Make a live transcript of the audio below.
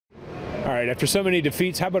All right, after so many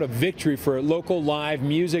defeats, how about a victory for local live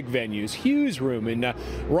music venues? Hugh's Room in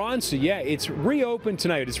Ronson, yeah, it's reopened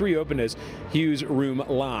tonight. It's reopened as Hugh's Room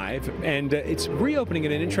Live, and it's reopening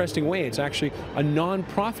in an interesting way. It's actually a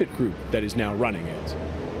non-profit group that is now running it.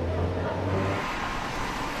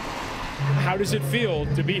 How does it feel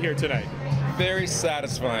to be here tonight? Very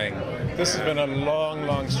satisfying. This has been a long,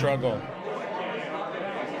 long struggle.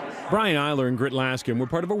 Brian Eiler and Grit Laskin were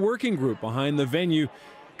part of a working group behind the venue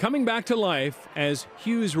coming back to life as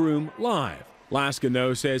Hugh's Room Live. Laskin,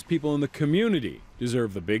 though, says people in the community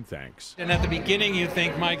deserve the big thanks. And at the beginning you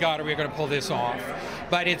think, my God, are we going to pull this off?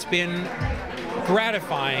 But it's been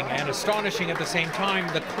gratifying and astonishing at the same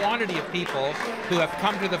time, the quantity of people who have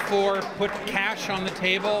come to the fore, put cash on the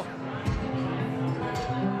table.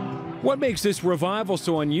 What makes this revival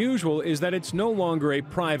so unusual is that it's no longer a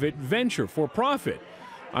private venture for profit.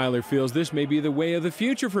 Eiler feels this may be the way of the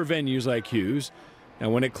future for venues like Hugh's.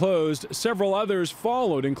 And when it closed, several others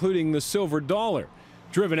followed, including the Silver Dollar,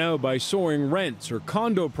 driven out by soaring rents or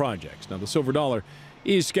condo projects. Now, the Silver Dollar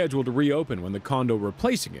is scheduled to reopen when the condo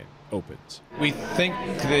replacing it opens. We think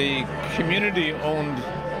the community-owned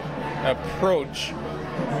approach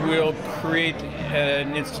will create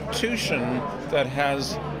an institution that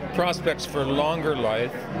has prospects for longer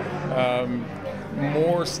life,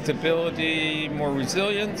 more stability, more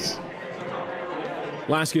resilience.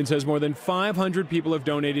 Laskin says more than 500 people have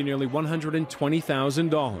donated nearly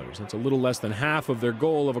 $120,000. That's a little less than half of their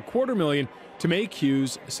goal of $250,000 to make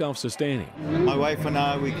Hugh's self-sustaining. My wife and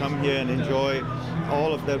I, we come here and enjoy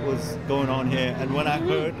all of that was going on here. And when I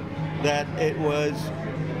heard that it was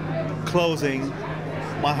closing,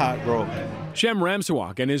 my heart broke. Shem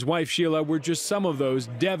Ramsawak and his wife Sheila were just some of those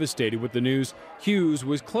devastated with the news Hugh's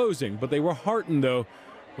was closing, but they were heartened, though,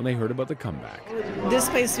 when they heard about the comeback. This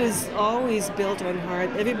place was always built on heart.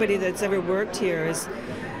 Everybody that's ever worked here has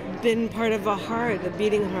been part of a heart, a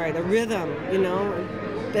beating heart, a rhythm, you know,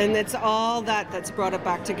 and it's all that's brought it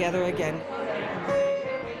back together again.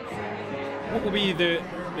 What will be the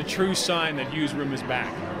true sign that Hugh's Room is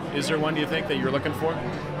back? Is there one, do you think, that you're looking for?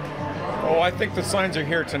 Oh, I think the signs are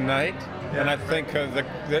here tonight. And I think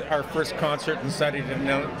our first concert on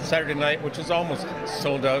Saturday night, which is almost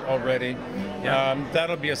sold out already,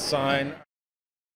 that'll be a sign.